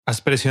¿Has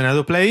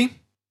presionado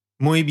play?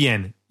 Muy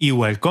bien, y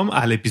welcome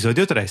al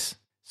episodio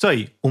 3.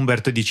 Soy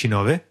Umberto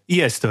 19 y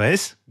esto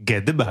es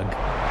Get the Bug.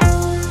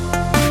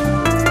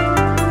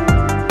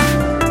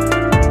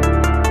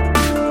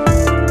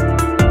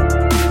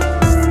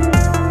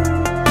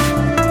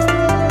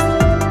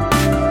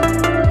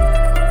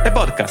 A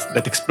podcast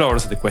that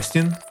explores the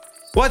question,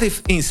 what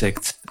if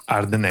insects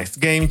are the next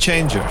game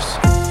changers?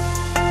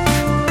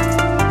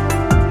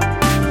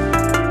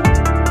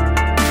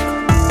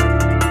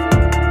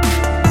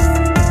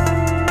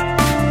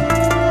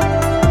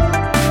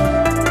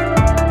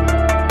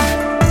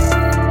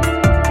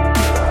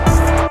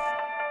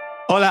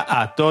 Hola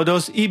a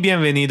todos y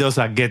bienvenidos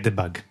a Get the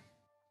Bug.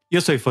 Yo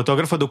soy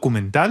fotógrafo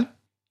documental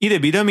y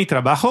debido a mi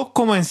trabajo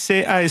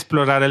comencé a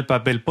explorar el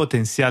papel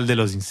potencial de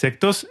los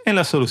insectos en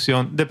la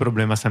solución de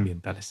problemas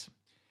ambientales.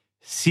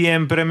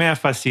 Siempre me ha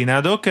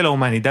fascinado que la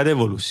humanidad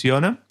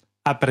evoluciona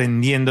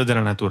aprendiendo de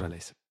la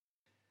naturaleza.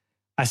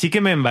 Así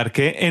que me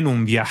embarqué en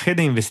un viaje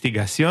de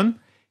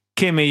investigación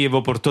que me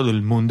llevó por todo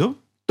el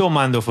mundo,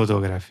 tomando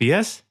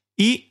fotografías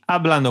y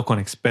hablando con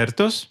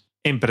expertos,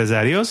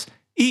 empresarios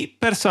y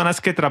personas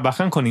que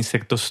trabajan con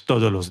insectos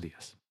todos los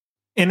días.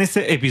 En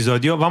este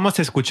episodio vamos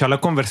a escuchar la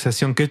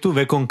conversación que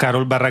tuve con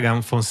Karol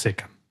Barragán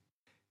Fonseca.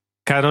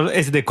 Karol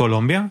es de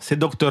Colombia, se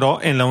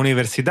doctoró en la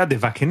Universidad de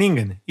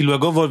Wageningen y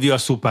luego volvió a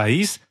su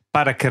país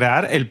para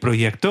crear el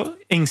proyecto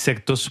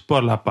Insectos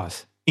por la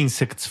Paz,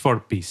 Insects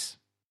for Peace.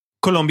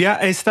 Colombia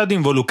ha estado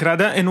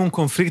involucrada en un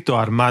conflicto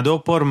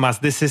armado por más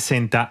de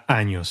 60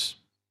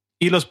 años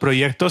y los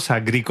proyectos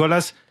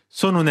agrícolas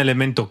son un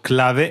elemento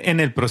clave en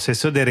el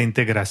proceso de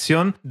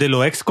reintegración de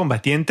los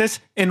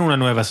excombatientes en una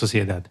nueva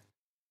sociedad.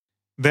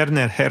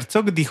 Werner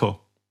Herzog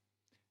dijo: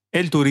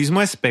 el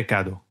turismo es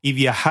pecado y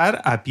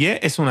viajar a pie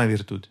es una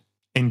virtud.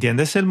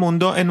 Entiendes el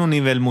mundo en un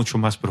nivel mucho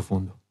más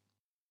profundo.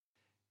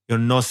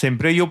 No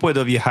siempre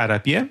puedo viajar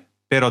a pie,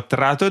 pero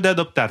trato de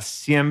adoptar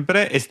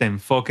siempre este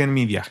enfoque en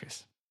mis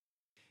viajes.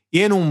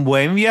 Y en un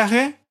buen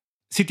viaje,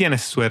 si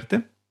tienes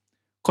suerte,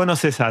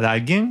 conoces a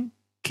alguien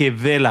que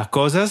ve las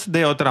cosas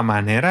de otra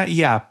manera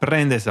y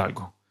aprendes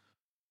algo.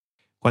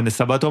 Cuando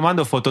estaba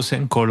tomando fotos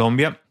en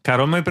Colombia,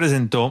 Karol me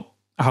presentó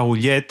a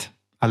Juliet,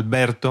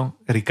 Alberto,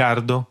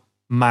 Ricardo,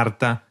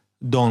 Marta,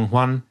 Don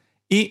Juan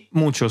y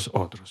muchos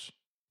otros.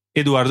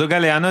 Eduardo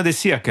Galeano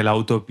decía que la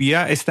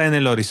utopía está en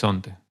el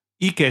horizonte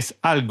y que es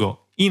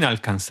algo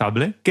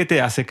inalcanzable que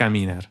te hace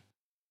caminar.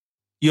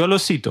 Yo lo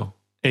cito,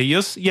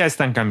 ellos ya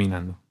están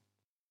caminando.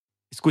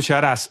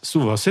 Escucharás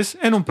sus voces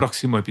en un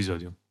próximo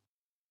episodio.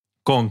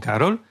 Con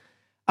Karol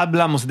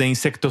hablamos de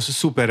insectos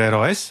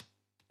superhéroes,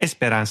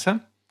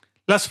 esperanza,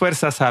 las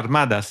Fuerzas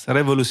Armadas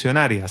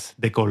Revolucionarias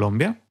de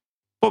Colombia,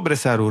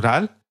 pobreza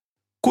rural,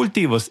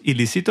 cultivos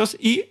ilícitos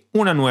y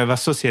una nueva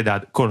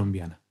sociedad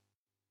colombiana.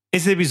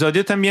 Este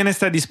episodio también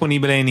está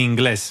disponible en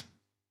inglés,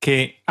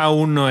 que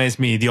aún no es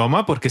mi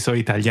idioma porque soy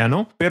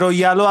italiano, pero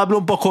ya lo hablo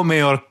un poco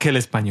mejor que el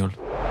español.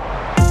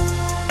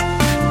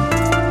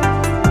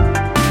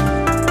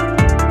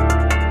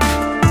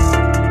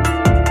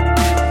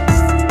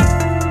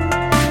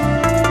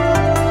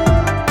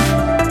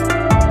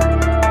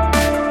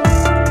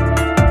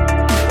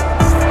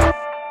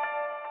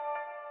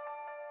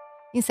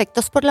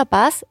 Insectos por la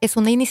Paz es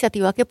una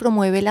iniciativa que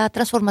promueve la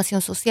transformación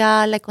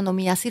social, la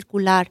economía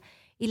circular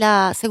y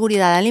la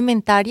seguridad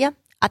alimentaria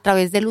a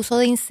través del uso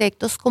de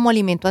insectos como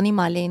alimento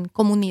animal en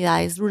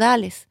comunidades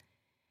rurales.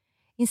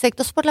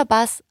 Insectos por la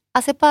Paz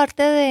hace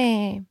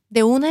parte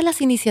de una de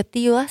las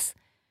iniciativas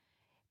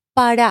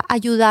para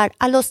ayudar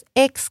a los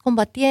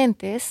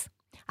excombatientes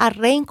a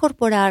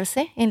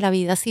reincorporarse en la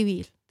vida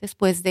civil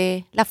después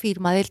de la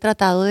firma del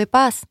Tratado de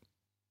Paz.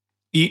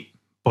 ¿Y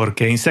por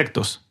qué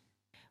insectos?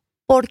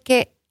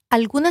 Porque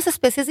algunas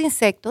especies de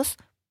insectos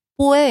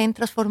pueden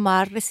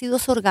transformar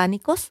residuos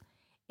orgánicos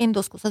en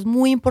dos cosas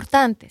muy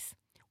importantes.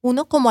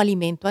 Uno como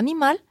alimento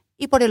animal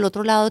y por el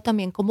otro lado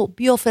también como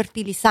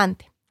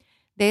biofertilizante.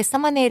 De esta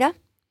manera,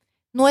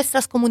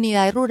 nuestras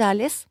comunidades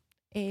rurales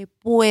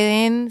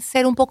pueden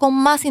ser un poco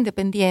más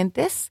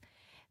independientes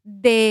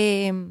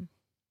de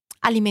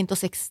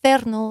alimentos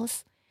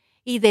externos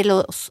y de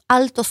los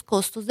altos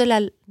costos de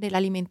la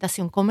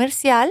alimentación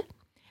comercial,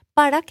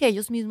 para que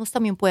ellos mismos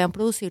también puedan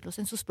producirlos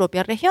en sus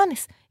propias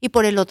regiones. Y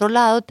por el otro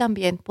lado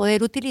también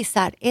poder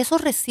utilizar esos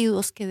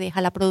residuos que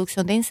deja la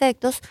producción de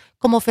insectos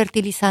como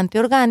fertilizante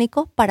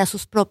orgánico para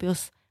sus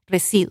propios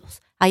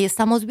residuos. Ahí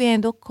estamos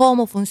viendo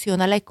cómo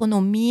funciona la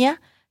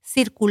economía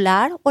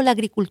circular o la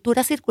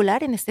agricultura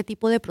circular en este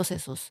tipo de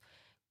procesos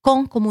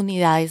con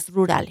comunidades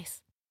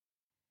rurales.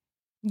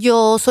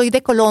 Yo soy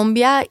de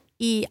Colombia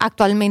y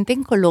actualmente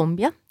en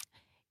Colombia,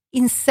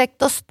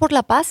 Insectos por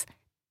la Paz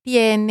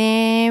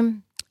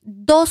tiene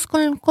dos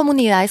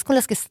comunidades con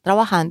las que está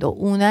trabajando,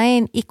 una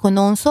en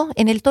Icononso,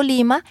 en el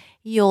Tolima,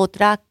 y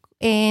otra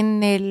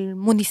en el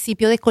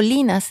municipio de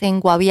Colinas,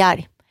 en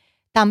Guaviare.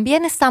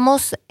 También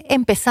estamos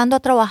empezando a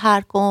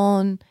trabajar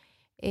con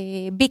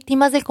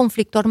víctimas del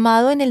conflicto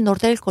armado en el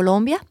norte de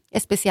Colombia,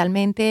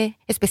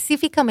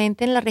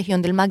 específicamente en la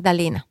región del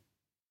Magdalena.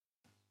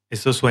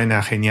 Eso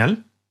suena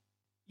genial.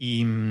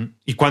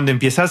 ¿Y cuándo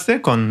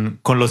empezaste con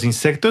los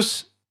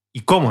insectos y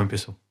cómo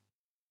empezó?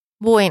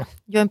 Bueno,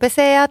 yo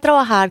empecé a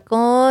trabajar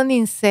con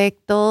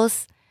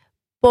insectos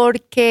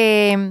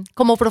porque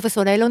como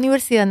profesora de la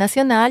Universidad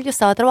Nacional yo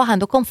estaba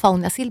trabajando con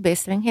fauna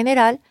silvestre en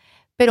general,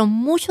 pero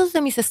muchos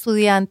de mis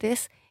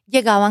estudiantes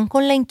llegaban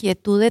con la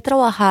inquietud de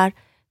trabajar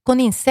con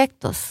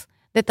insectos,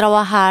 de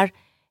trabajar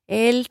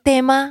el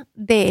tema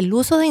del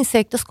uso de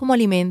insectos como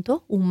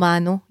alimento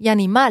humano y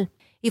animal.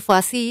 Y fue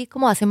así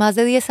como hace más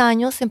de 10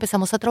 años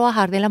empezamos a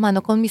trabajar de la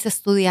mano con mis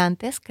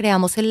estudiantes,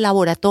 creamos el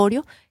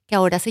laboratorio que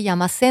ahora se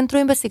llama Centro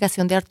de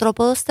Investigación de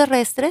Artrópodos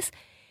Terrestres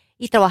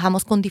y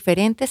trabajamos con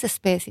diferentes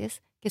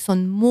especies que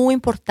son muy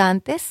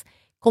importantes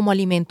como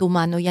alimento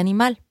humano y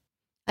animal.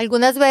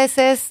 Algunas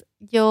veces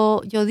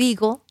yo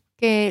digo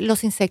que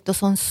los insectos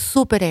son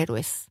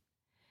superhéroes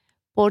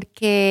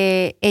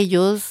porque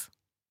ellos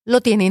lo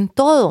tienen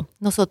todo.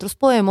 Nosotros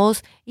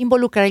podemos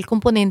involucrar el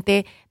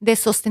componente de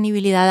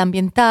sostenibilidad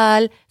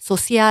ambiental,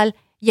 social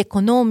y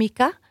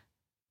económica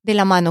de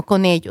la mano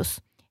con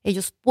ellos.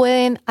 Ellos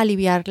pueden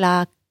aliviar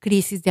la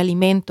crisis de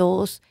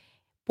alimentos,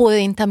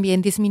 pueden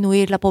también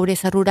disminuir la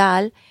pobreza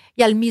rural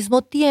y al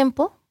mismo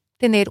tiempo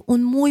tener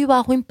un muy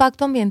bajo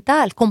impacto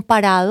ambiental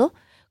comparado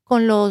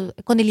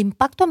con el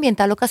impacto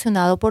ambiental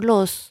ocasionado por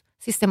los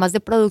sistemas de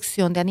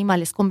producción de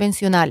animales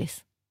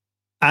convencionales.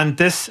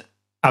 Antes,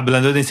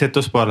 hablando de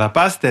insectos por la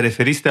paz, te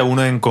referiste a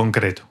uno en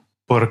concreto.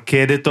 ¿Por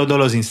qué de todos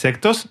los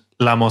insectos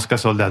la mosca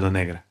soldado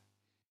negra?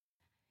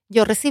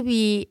 Yo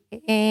recibí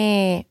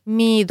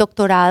mi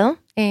doctorado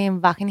en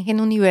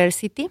Wageningen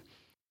University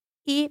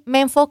y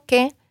me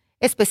enfoqué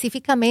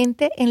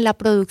específicamente en la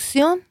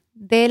producción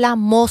de la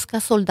mosca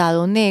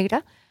soldado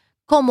negra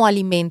como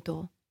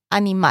alimento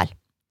animal.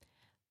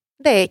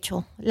 De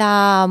hecho,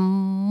 la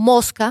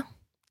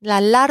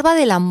larva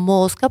de la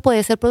mosca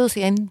puede ser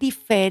producida en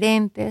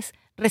diferentes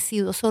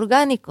residuos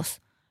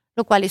orgánicos,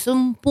 lo cual es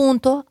un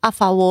punto a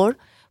favor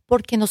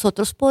porque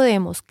nosotros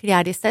podemos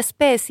crear esta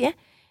especie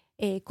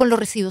con los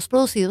residuos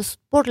producidos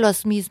por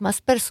las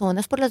mismas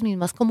personas, por las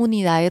mismas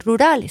comunidades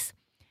rurales.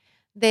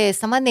 De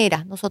esta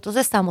manera, nosotros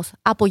estamos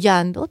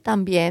apoyando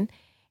también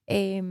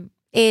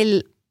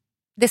el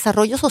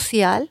desarrollo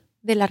social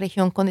de la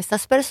región con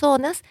estas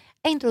personas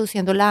e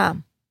introduciendo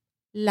la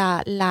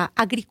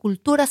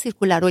agricultura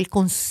circular o el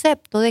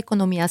concepto de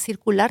economía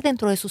circular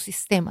dentro de sus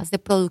sistemas de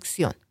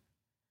producción.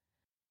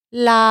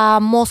 La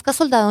mosca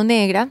soldado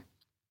negra,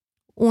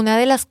 una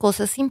de las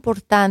cosas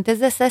importantes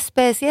de esta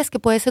especie es que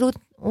puede ser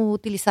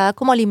utilizada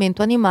como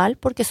alimento animal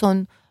porque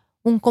son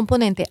un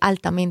componente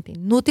altamente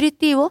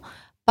nutritivo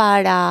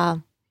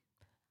para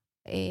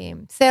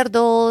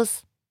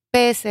cerdos,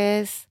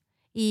 peces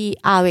y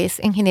aves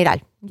en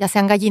general, ya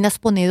sean gallinas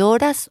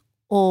ponedoras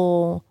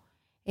o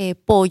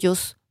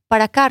pollos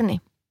para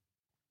carne.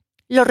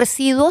 Los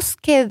residuos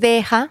que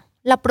deja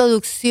la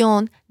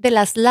producción de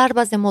las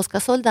larvas de mosca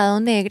soldado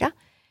negra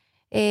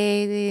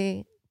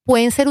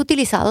pueden ser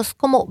utilizados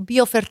como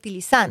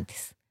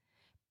biofertilizantes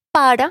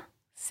para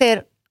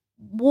ser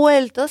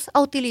vueltos a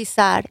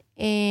utilizar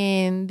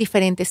en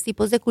diferentes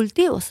tipos de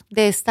cultivos.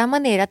 De esta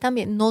manera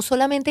también no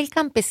solamente el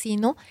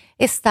campesino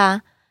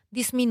está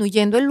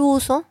disminuyendo el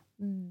uso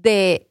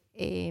de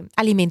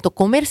alimento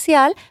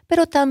comercial,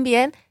 pero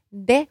también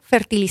de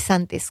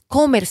fertilizantes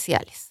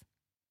comerciales.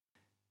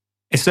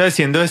 Estoy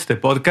haciendo este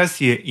podcast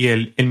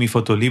en mi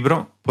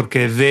fotolibro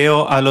porque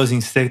veo a los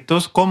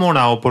insectos como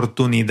una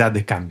oportunidad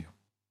de cambio.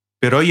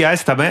 Pero ya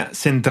estaba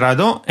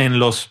centrado en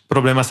los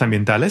problemas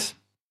ambientales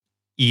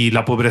y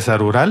la pobreza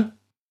rural.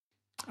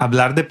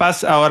 Hablar de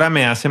paz ahora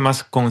me hace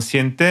más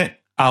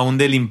consciente aún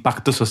del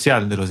impacto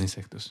social de los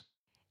insectos.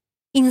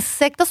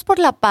 Insectos por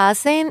la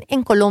Paz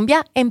en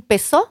Colombia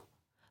empezó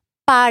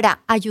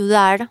para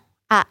ayudar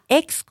a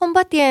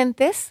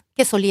excombatientes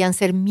que solían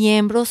ser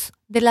miembros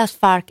de las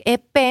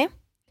FARC-EP,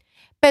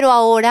 pero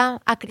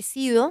ahora ha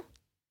crecido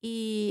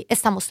y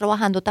estamos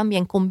trabajando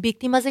también con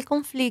víctimas del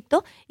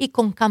conflicto y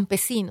con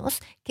campesinos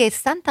que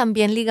están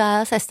también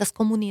ligadas a estas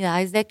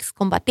comunidades de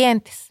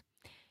excombatientes.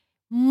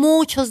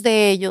 Muchos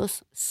de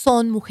ellos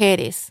son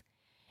mujeres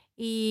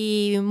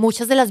y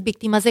muchas de las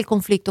víctimas del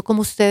conflicto,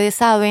 como ustedes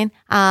saben,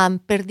 han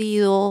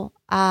perdido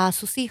a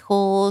sus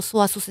hijos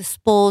o a sus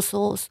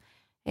esposos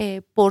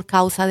por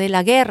causa de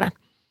la guerra.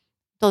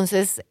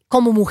 Entonces,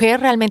 como mujer,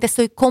 realmente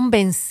estoy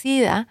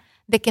convencida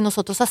de que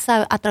nosotros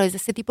a través de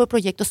este tipo de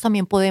proyectos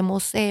también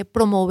podemos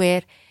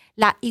promover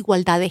la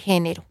igualdad de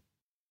género.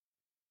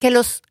 Que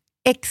los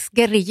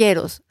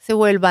exguerrilleros se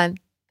vuelvan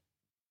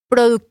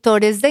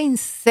productores de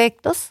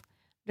insectos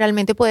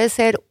realmente puede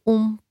ser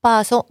un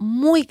paso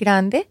muy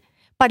grande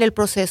para el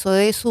proceso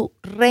de su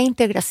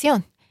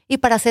reintegración y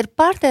para ser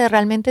parte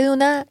realmente de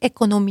una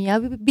economía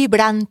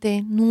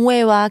vibrante,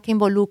 nueva, que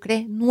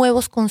involucre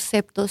nuevos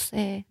conceptos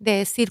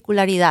de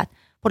circularidad.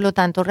 Por lo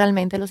tanto,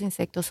 realmente los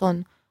insectos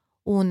son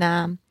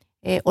una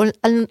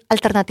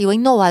alternativa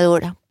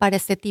innovadora para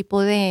este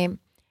tipo de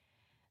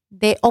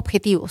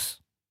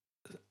objetivos.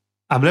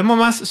 Hablemos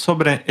más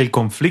sobre el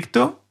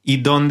conflicto y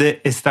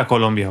dónde está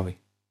Colombia hoy.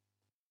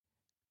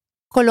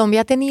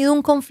 Colombia ha tenido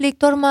un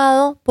conflicto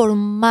armado por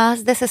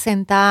más de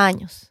 60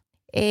 años.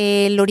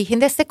 El origen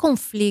de este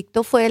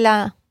conflicto fue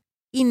la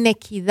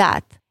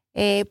inequidad,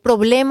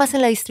 problemas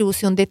en la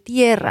distribución de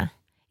tierra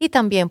y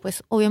también,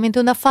 pues, obviamente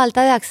una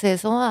falta de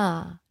acceso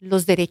a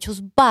los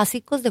derechos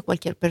básicos de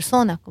cualquier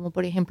persona, como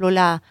por ejemplo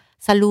la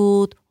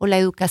salud o la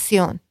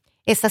educación.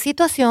 Esta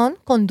situación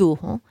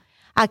condujo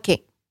a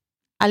que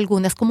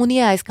algunas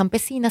comunidades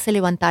campesinas se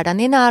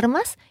levantaran en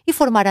armas y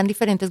formaran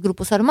diferentes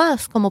grupos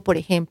armados, como por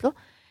ejemplo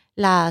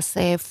las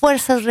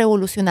Fuerzas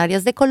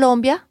Revolucionarias de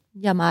Colombia,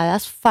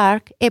 llamadas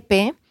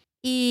FARC-EP,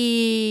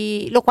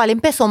 y lo cual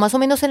empezó más o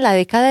menos en la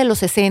década de los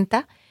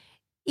 60,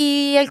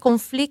 y el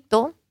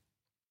conflicto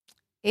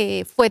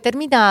fue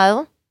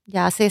terminado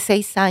ya hace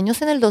 6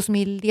 años, en el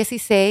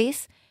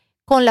 2016,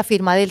 con la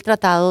firma del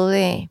Tratado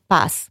de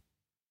Paz.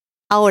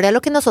 Ahora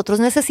lo que nosotros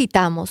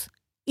necesitamos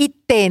y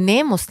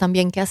tenemos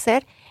también que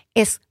hacer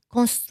es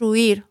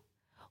construir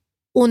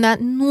una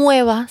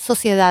nueva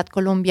sociedad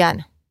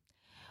colombiana,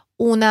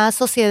 una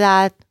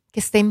sociedad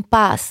que esté en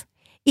paz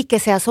y que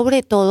sea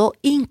sobre todo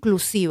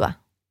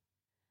inclusiva.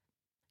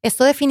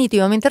 Esto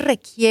definitivamente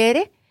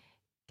requiere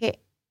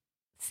que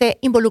se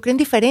involucren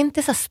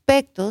diferentes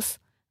aspectos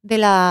de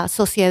la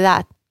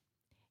sociedad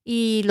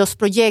y los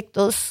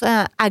proyectos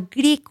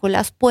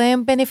agrícolas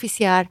pueden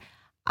beneficiar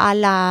a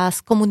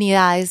las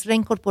comunidades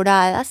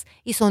reincorporadas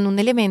y son un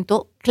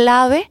elemento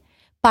clave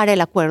para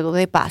el acuerdo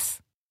de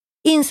paz.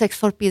 Insects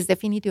for Peace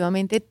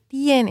definitivamente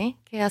tiene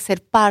que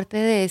hacer parte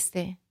de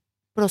este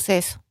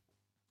proceso.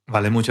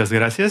 Vale, muchas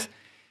gracias.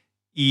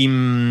 ¿Y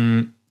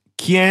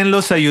quién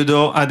los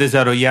ayudó a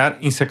desarrollar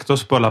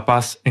Insectos por la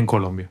Paz en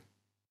Colombia?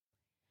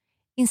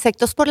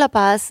 Insectos por la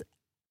Paz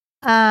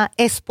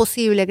es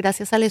posible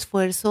gracias al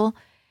esfuerzo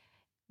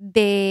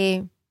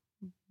de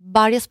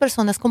varias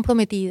personas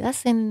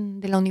comprometidas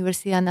de la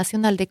Universidad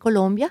Nacional de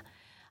Colombia,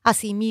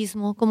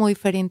 asimismo como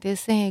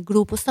diferentes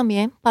grupos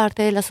también,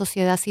 parte de la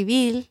sociedad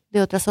civil,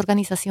 de otras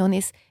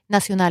organizaciones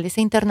nacionales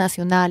e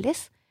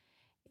internacionales.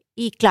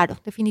 Y claro,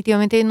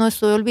 definitivamente no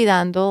estoy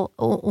olvidando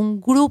un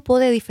grupo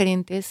de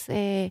diferentes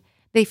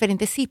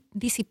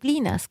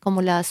disciplinas,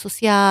 como las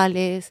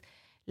sociales,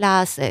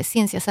 las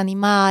ciencias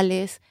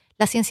animales,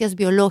 las ciencias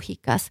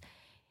biológicas,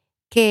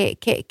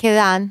 que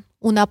dan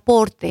un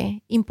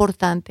aporte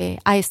importante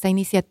a esta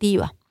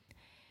iniciativa.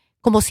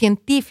 Como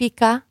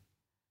científica,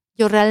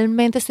 yo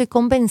realmente estoy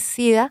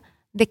convencida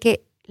de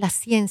que la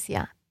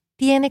ciencia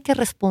tiene que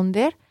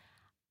responder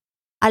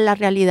a la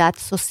realidad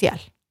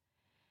social.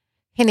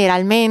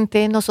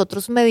 Generalmente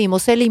nosotros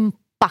medimos el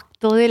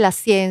impacto de la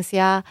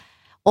ciencia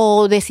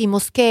o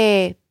decimos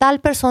que tal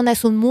persona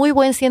es un muy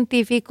buen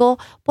científico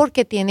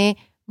porque tiene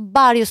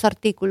varios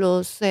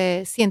artículos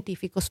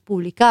científicos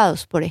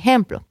publicados, por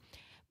ejemplo.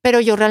 Pero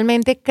yo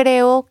realmente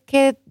creo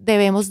que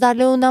debemos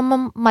darle una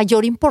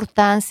mayor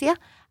importancia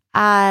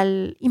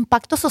al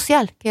impacto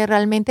social que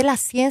realmente la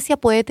ciencia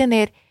puede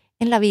tener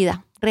en la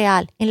vida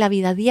real, en la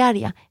vida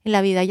diaria, en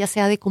la vida ya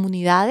sea de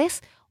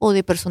comunidades o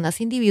de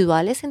personas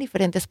individuales en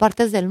diferentes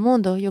partes del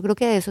mundo. Yo creo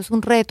que eso es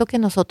un reto que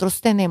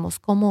nosotros tenemos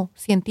como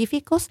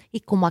científicos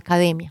y como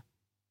academia.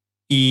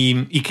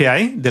 ¿Y qué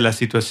hay de la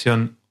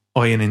situación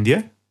hoy en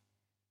día?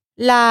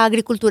 La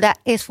agricultura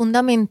es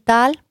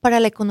fundamental para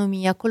la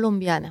economía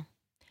colombiana,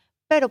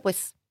 pero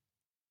pues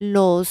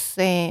los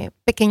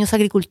pequeños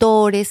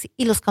agricultores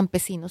y los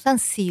campesinos han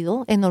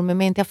sido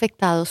enormemente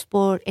afectados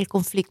por el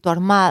conflicto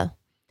armado.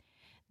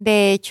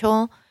 De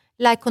hecho,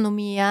 la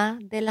economía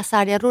de las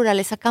áreas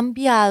rurales ha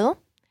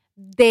cambiado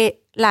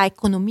de la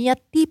economía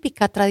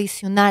típica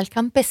tradicional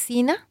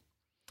campesina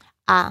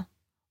a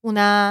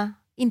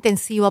una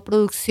intensiva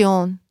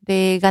producción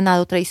de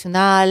ganado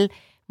tradicional,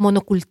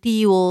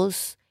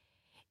 monocultivos,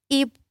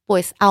 y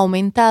pues ha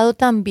aumentado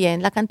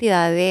también la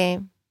cantidad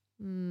de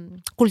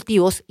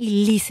cultivos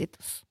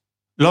ilícitos.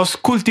 Los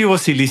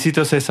cultivos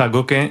ilícitos es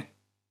algo de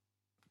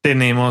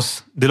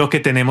lo que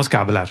tenemos que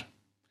hablar.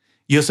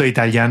 Yo soy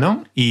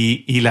italiano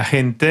y la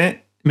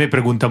gente me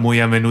pregunta muy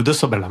a menudo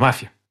sobre la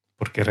mafia,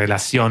 porque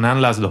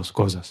relacionan las dos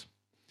cosas.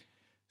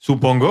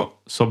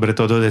 Supongo, sobre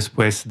todo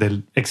después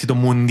del éxito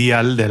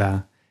mundial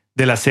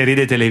de la serie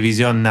de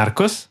televisión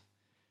Narcos,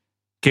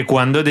 que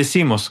cuando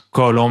decimos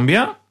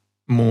Colombia,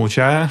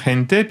 mucha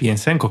gente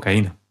piensa en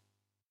cocaína.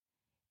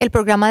 El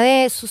programa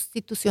de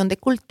sustitución de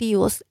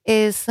cultivos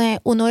es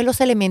uno de los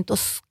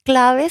elementos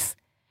claves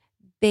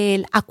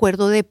del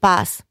acuerdo de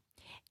paz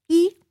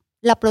y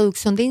la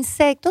producción de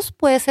insectos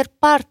puede ser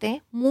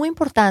parte muy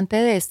importante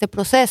de este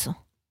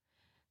proceso.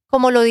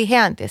 Como lo dije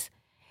antes,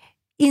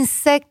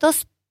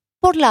 Insectos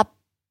por la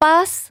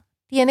Paz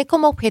tiene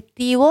como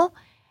objetivo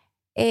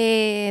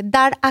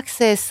dar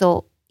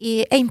acceso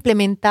e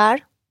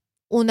implementar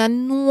una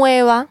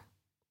nueva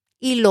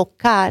y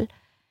local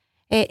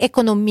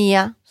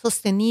economía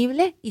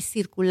sostenible y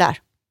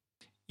circular.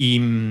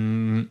 Y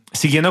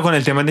siguiendo con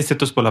el tema de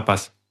Insectos por la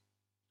Paz,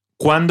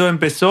 ¿cuándo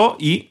empezó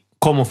y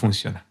cómo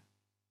funciona?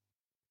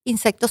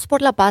 Insectos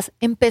por la Paz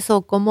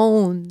empezó como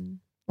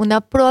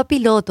una prueba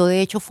piloto,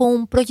 de hecho fue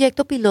un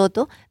proyecto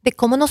piloto de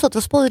cómo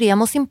nosotros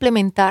podríamos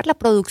implementar la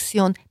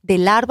producción de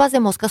larvas de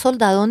mosca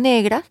soldado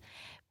negras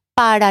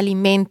para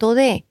alimento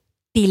de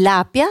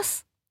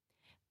tilapias,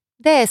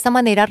 de esta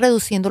manera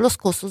reduciendo los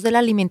costos de la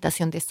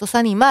alimentación de estos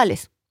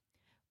animales.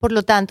 Por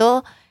lo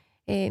tanto,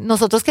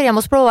 nosotros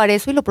queríamos probar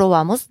eso y lo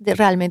probamos.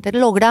 Realmente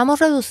logramos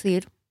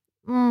reducir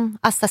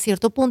hasta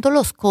cierto punto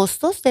los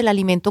costos del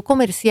alimento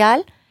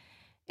comercial.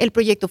 El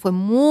proyecto fue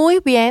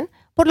muy bien,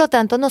 por lo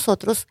tanto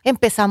nosotros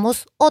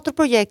empezamos otro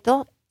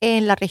proyecto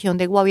en la región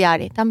de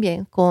Guaviare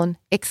también con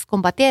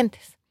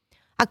excombatientes.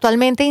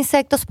 Actualmente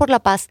Insectos por la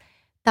Paz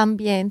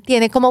también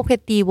tiene como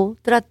objetivo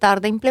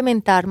tratar de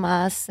implementar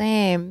más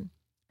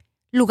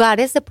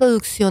lugares de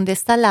producción de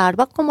esta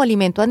larva como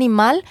alimento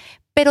animal,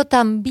 pero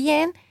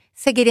también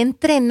seguir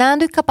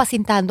entrenando y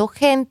capacitando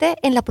gente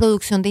en la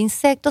producción de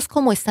insectos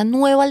como esta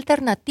nueva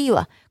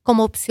alternativa,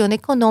 como opción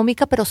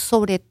económica, pero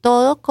sobre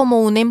todo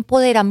como un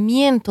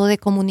empoderamiento de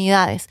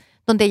comunidades,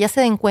 donde ellas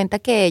se den cuenta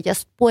que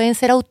ellas pueden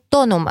ser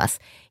autónomas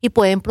y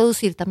pueden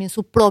producir también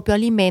su propio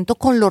alimento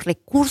con los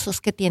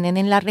recursos que tienen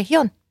en la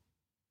región.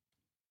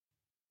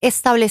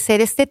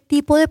 Establecer este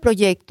tipo de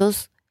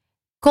proyectos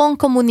con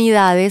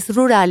comunidades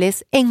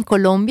rurales en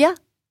Colombia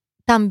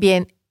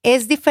también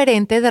es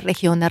diferente de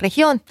región a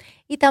región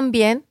y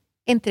también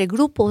entre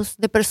grupos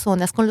de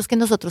personas con los que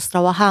nosotros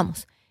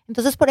trabajamos.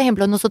 Entonces, por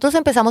ejemplo, nosotros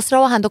empezamos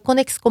trabajando con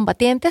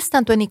excombatientes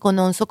tanto en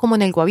Icononso como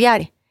en el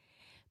Guaviare.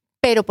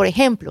 Pero, por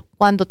ejemplo,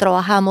 cuando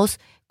trabajamos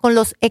con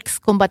los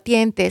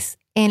excombatientes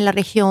en la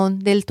región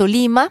del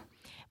Tolima,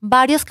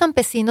 varios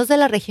campesinos de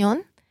la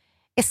región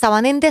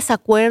estaban en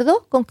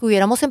desacuerdo con que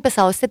hubiéramos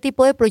empezado este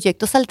tipo de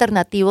proyectos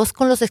alternativos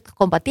con los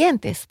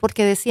excombatientes,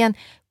 porque decían,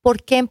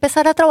 ¿por qué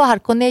empezar a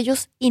trabajar con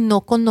ellos y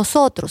no con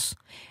nosotros?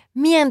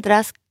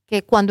 Mientras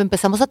que cuando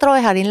empezamos a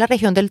trabajar en la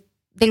región del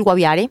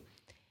Guaviare,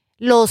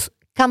 los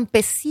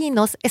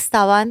campesinos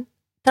estaban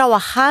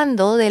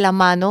trabajando de la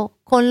mano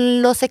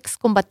con los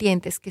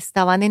excombatientes que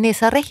estaban en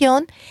esa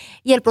región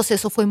y el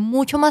proceso fue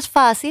mucho más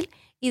fácil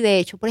y de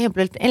hecho, por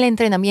ejemplo, el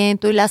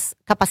entrenamiento y las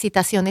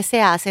capacitaciones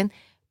se hacen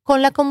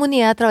con la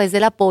comunidad a través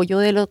del apoyo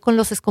con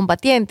los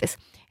excombatientes.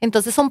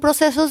 Entonces son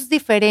procesos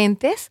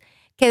diferentes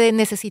que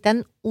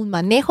necesitan un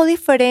manejo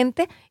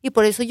diferente y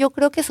por eso yo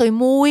creo que soy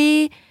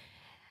muy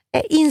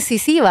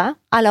incisiva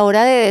a la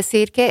hora de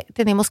decir que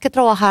tenemos que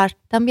trabajar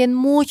también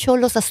mucho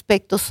los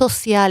aspectos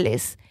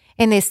sociales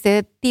en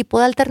este tipo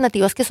de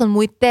alternativas que son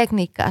muy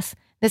técnicas.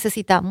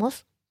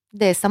 Necesitamos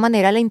de esta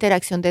manera la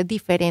interacción de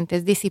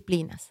diferentes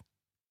disciplinas.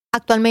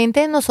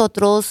 Actualmente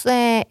nosotros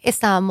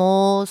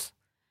estamos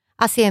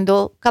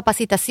haciendo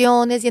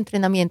capacitaciones y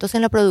entrenamientos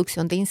en la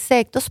producción de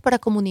insectos para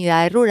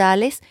comunidades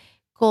rurales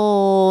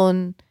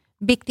con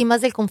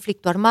víctimas del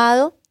conflicto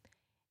armado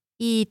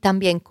y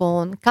también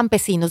con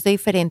campesinos de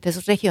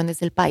diferentes regiones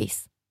del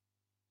país.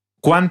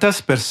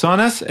 ¿Cuántas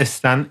personas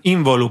están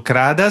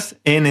involucradas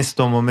en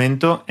este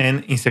momento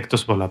en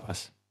Insectos por la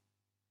Paz?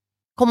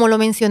 Como lo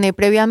mencioné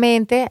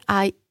previamente,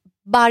 hay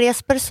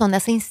varias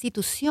personas e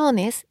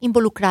instituciones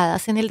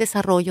involucradas en el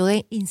desarrollo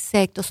de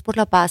Insectos por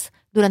la Paz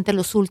durante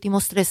los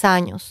últimos 3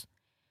 años.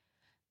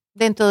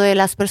 Dentro de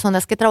las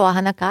personas que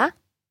trabajan acá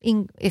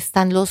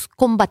están los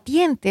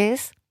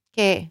combatientes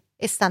que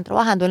están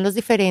trabajando en los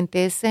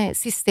diferentes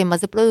sistemas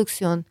de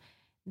producción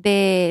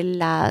de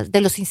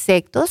los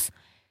insectos,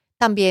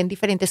 también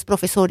diferentes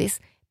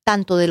profesores,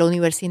 tanto de la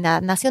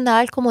Universidad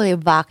Nacional como de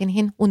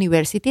Wageningen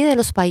University de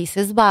los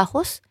Países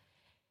Bajos.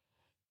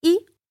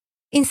 Y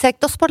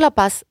Insectos por la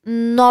Paz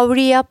no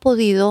habría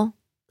podido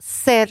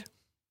ser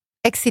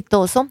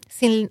exitoso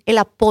sin el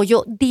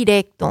apoyo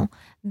directo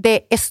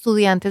de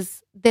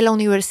estudiantes de la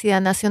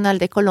Universidad Nacional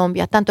de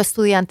Colombia. Tanto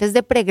estudiantes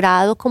de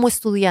pregrado como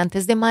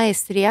estudiantes de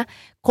maestría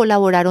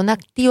colaboraron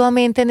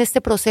activamente en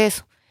este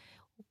proceso.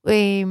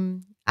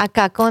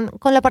 Acá con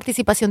la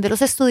participación de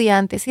los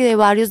estudiantes y de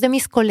varios de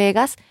mis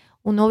colegas,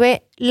 uno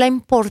ve la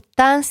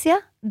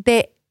importancia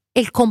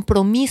del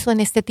compromiso en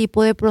este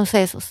tipo de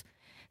procesos.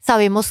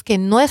 Sabemos que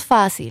no es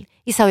fácil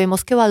y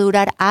sabemos que va a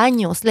durar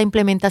años la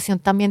implementación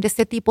también de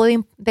este tipo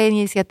de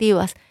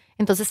iniciativas.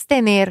 Entonces,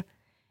 tener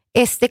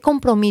este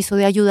compromiso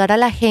de ayudar a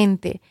la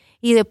gente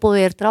y de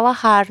poder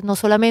trabajar no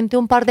solamente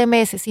un par de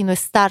meses, sino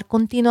estar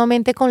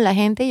continuamente con la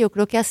gente, yo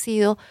creo que ha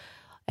sido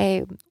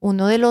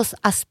uno de los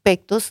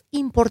aspectos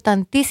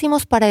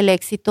importantísimos para el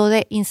éxito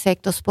de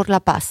Insectos por la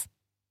Paz.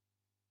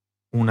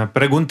 Una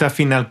pregunta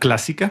final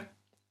clásica.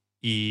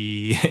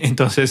 Y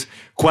entonces,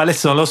 ¿cuáles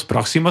son los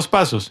próximos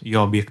pasos y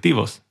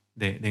objetivos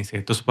de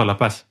Insectos por la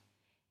Paz?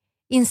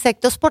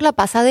 Insectos por la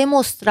Paz ha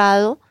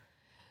demostrado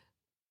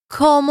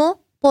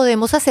cómo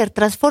podemos hacer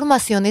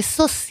transformaciones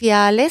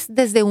sociales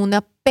desde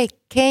una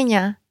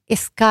pequeña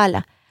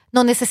escala.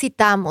 No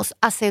necesitamos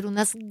hacer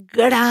unos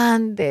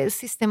grandes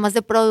sistemas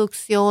de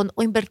producción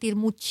o invertir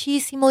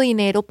muchísimo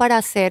dinero para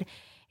hacer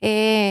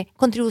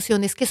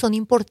contribuciones que son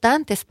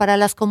importantes para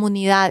las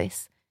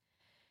comunidades.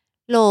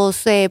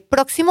 Los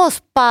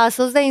próximos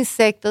pasos de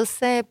Insectos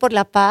por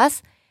la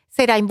Paz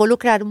será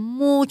involucrar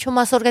mucho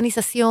más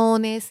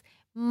organizaciones,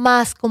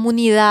 más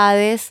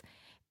comunidades,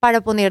 para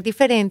poner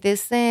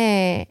diferentes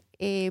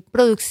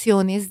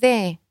producciones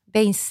de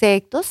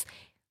insectos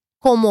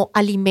como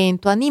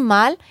alimento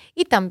animal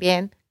y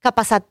también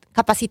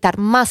capacitar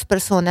más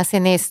personas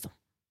en esto.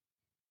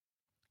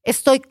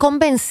 Estoy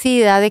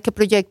convencida de que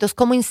proyectos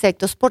como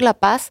Insectos por la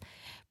Paz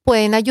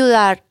pueden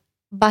ayudar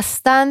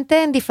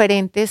bastante en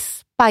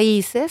diferentes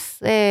países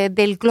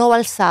del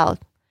Global South.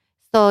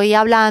 Estoy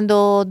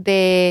hablando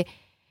de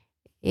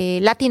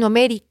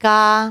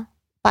Latinoamérica,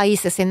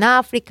 países en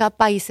África,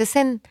 países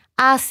en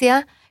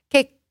Asia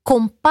que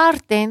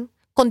comparten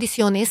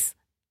condiciones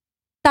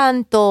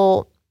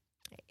tanto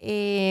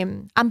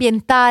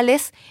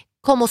ambientales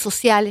como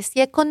sociales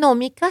y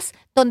económicas,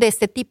 donde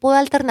este tipo de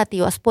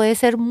alternativas puede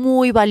ser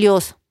muy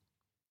valioso.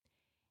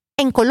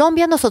 En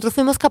Colombia nosotros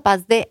fuimos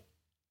capaces de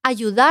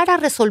ayudar a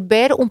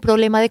resolver un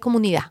problema de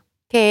comunidad,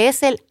 que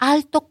es el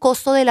alto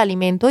costo del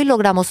alimento, y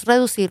logramos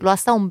reducirlo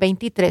hasta un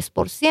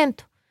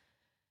 23%.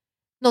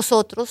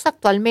 Nosotros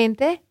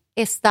actualmente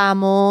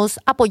estamos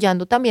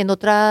apoyando también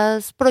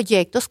otros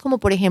proyectos, como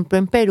por ejemplo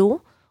en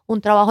Perú, un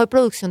trabajo de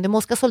producción de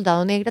mosca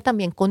soldado negra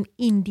también con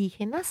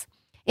indígenas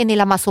en el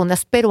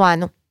Amazonas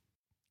peruano.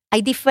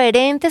 Hay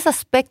diferentes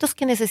aspectos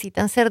que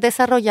necesitan ser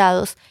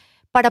desarrollados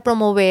para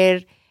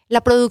promover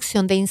la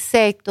producción de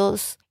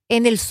insectos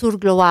en el sur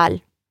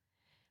global,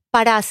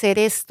 para hacer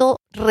esto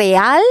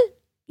real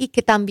y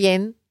que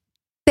también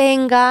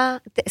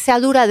sea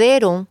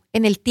duradero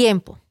en el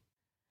tiempo.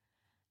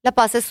 La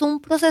paz es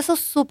un proceso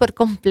súper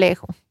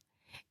complejo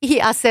y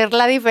hacer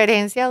la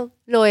diferencia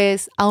lo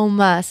es aún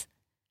más.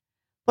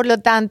 Por lo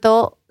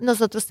tanto,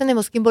 nosotros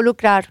tenemos que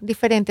involucrar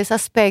diferentes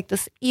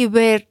aspectos y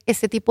ver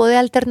este tipo de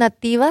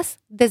alternativas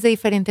desde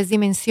diferentes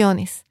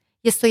dimensiones.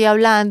 Y estoy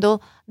hablando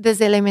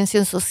desde la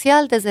dimensión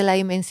social, desde la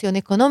dimensión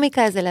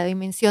económica, desde la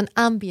dimensión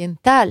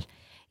ambiental.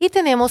 Y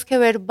tenemos que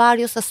ver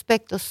varios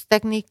aspectos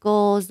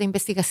técnicos, de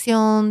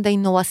investigación, de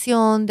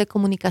innovación, de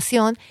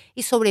comunicación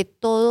y sobre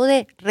todo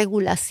de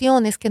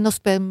regulaciones que nos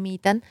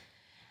permitan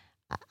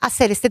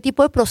hacer este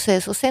tipo de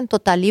procesos en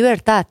total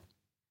libertad.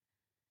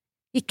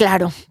 Y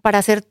claro, para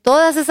hacer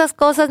todas esas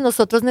cosas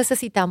nosotros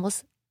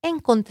necesitamos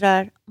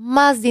encontrar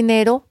más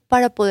dinero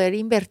para poder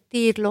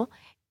invertirlo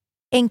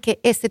en que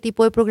este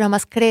tipo de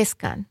programas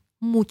crezcan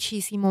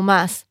muchísimo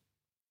más.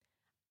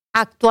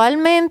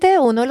 Actualmente,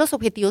 uno de los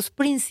objetivos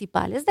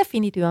principales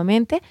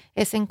definitivamente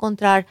es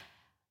encontrar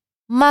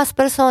más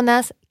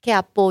personas que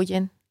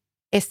apoyen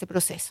este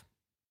proceso.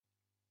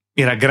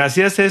 Mira,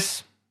 gracias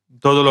es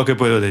todo lo que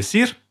puedo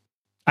decir.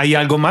 ¿Hay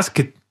algo más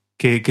que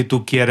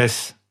tú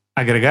quieres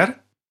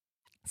agregar?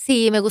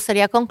 Sí, me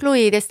gustaría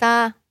concluir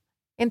esta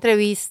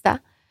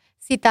entrevista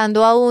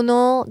citando a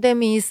uno de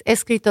mis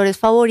escritores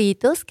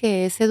favoritos,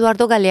 que es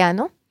Eduardo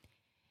Galeano.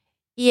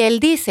 Y él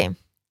dice: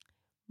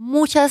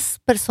 muchas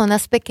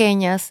personas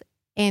pequeñas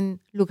en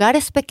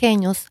lugares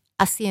pequeños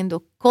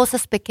haciendo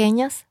cosas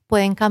pequeñas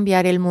pueden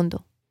cambiar el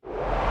mundo.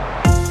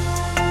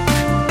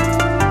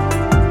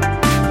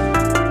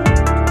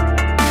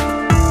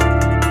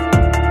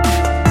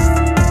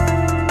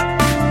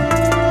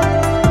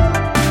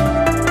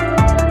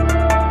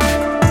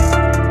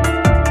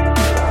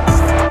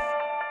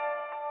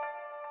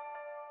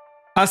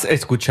 Has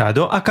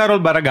escuchado a Karol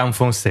Barragán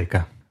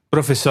Fonseca,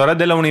 profesora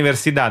de la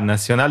Universidad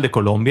Nacional de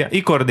Colombia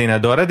y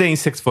coordinadora de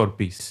Insects for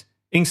Peace,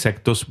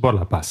 Insectos por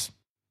la Paz.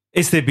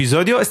 Este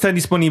episodio está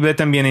disponible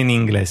también en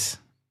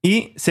inglés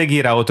y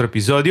seguirá otro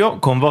episodio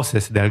con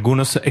voces de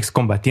algunos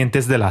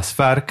excombatientes de las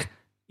FARC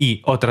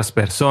y otras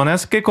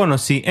personas que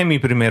conocí en mi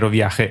primer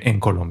viaje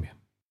en Colombia.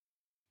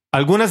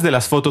 Algunas de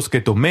las fotos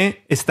que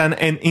tomé están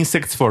en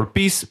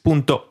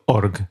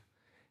insectsforpeace.org.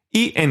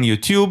 Y en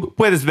YouTube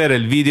puedes ver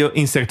el video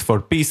Insect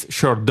for Peace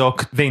Short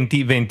Doc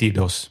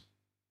 2022.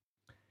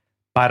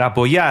 Para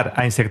apoyar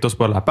a Insectos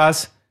por la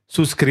Paz,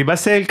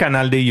 suscríbase al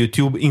canal de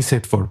YouTube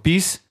Insect for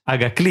Peace,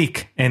 haga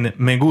clic en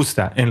me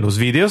gusta en los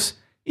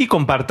videos y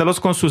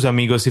compártalos con sus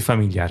amigos y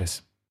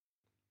familiares.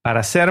 Para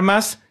hacer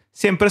más,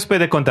 siempre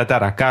puede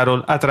contactar a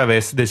Karol a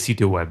través del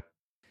sitio web.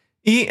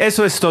 Y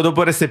eso es todo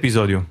por este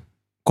episodio.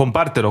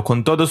 Compártelo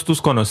con todos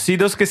tus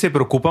conocidos que se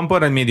preocupan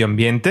por el medio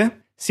ambiente,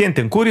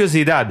 sienten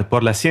curiosidad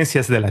por las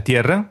ciencias de la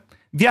Tierra,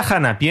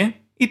 viajan a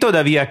pie y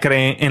todavía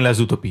creen en las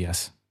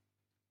utopías.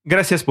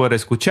 Gracias por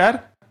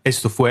escuchar.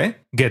 Esto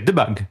fue Get the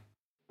Bug.